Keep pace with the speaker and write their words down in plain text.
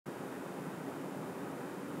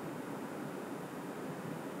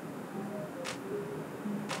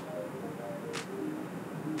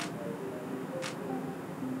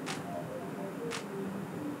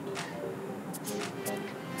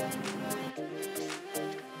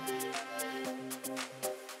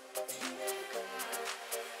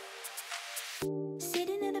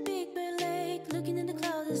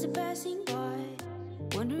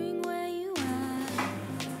wondering where you are.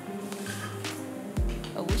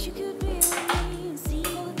 I wish you could be with me and see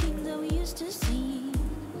all the things that we used to see.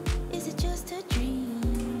 Is it just a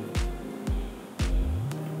dream?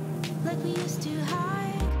 Like we used to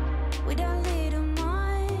hike with our little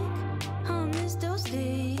mic. I miss those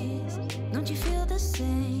days. Don't you feel the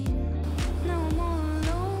same? No more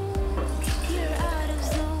alone. You're out of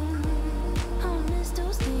zone. I miss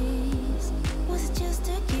those days. Was it just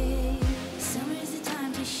a game? Summer is the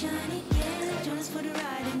time to shine again. Join us for the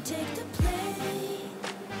ride and take the plane.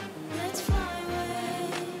 Let's fly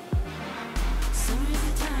away. Summer is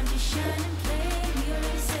the time to shine and play. We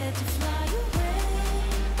already said to fly away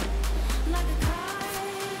like a kite.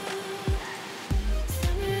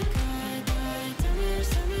 Summer kite, kite, summer,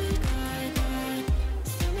 summer kite, kite.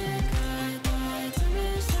 Summer kite, kite,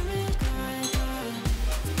 summer, summer kite, kite.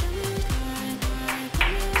 Summer kite, kite,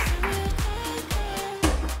 summer, summer kite, kite.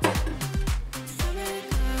 Summer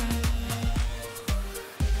kite.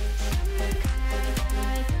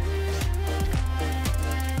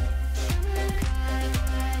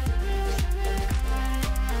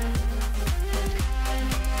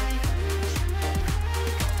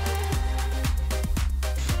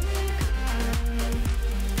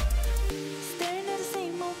 Staring at the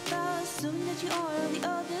same old clouds, assuming that you are on the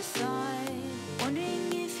other side,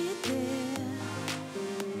 wondering if you're there.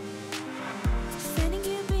 Sending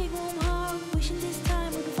you a big warm hug, wishing this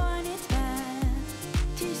time we could find its path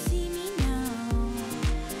to see me now.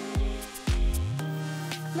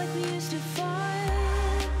 Like we used to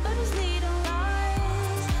fight, but it's little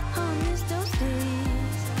lies. I miss those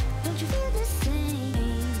days. Don't you feel the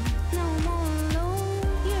same? No more alone.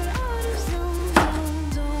 You're out of zone,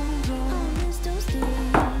 zone, zone, zone. I miss those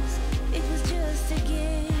days. It was just a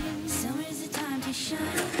game. Summer is the time to shine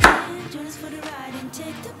again. Join us for the ride and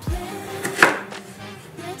take the plane.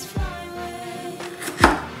 Let's fly away.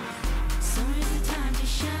 Summer is the time to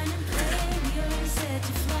shine and play. We already said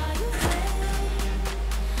to fly away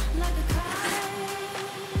like a kite.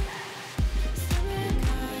 Summer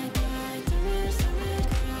kite, kite, summer, summer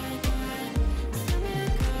kite, kite. Summer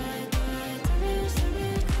kite, kite, summer,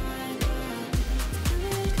 summer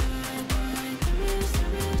kite, kite. Summer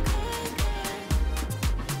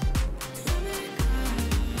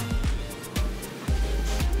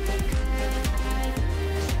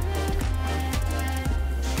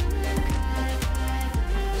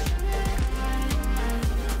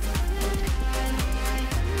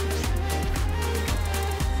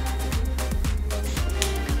kite,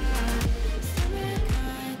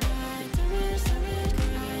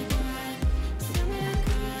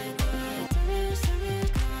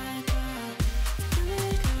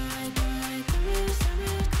 kite, summer,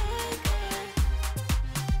 summer kite, kite.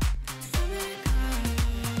 Summer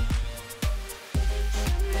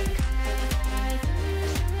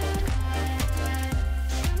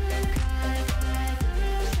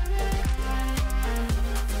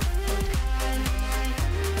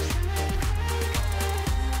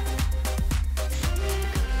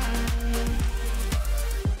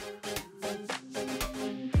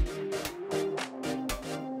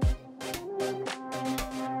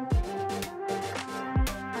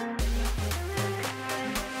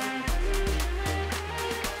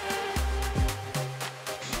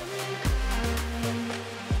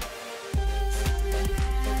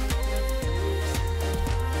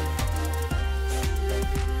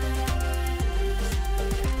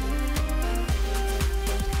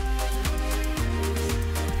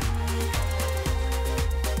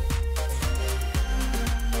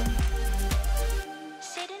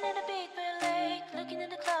Sitting at a big red lake, looking at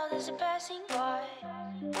the clouds as they're passing by,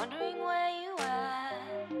 wondering where you at.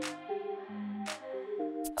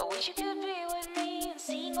 I wish you could be with me and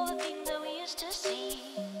seeing all the things that we used to see.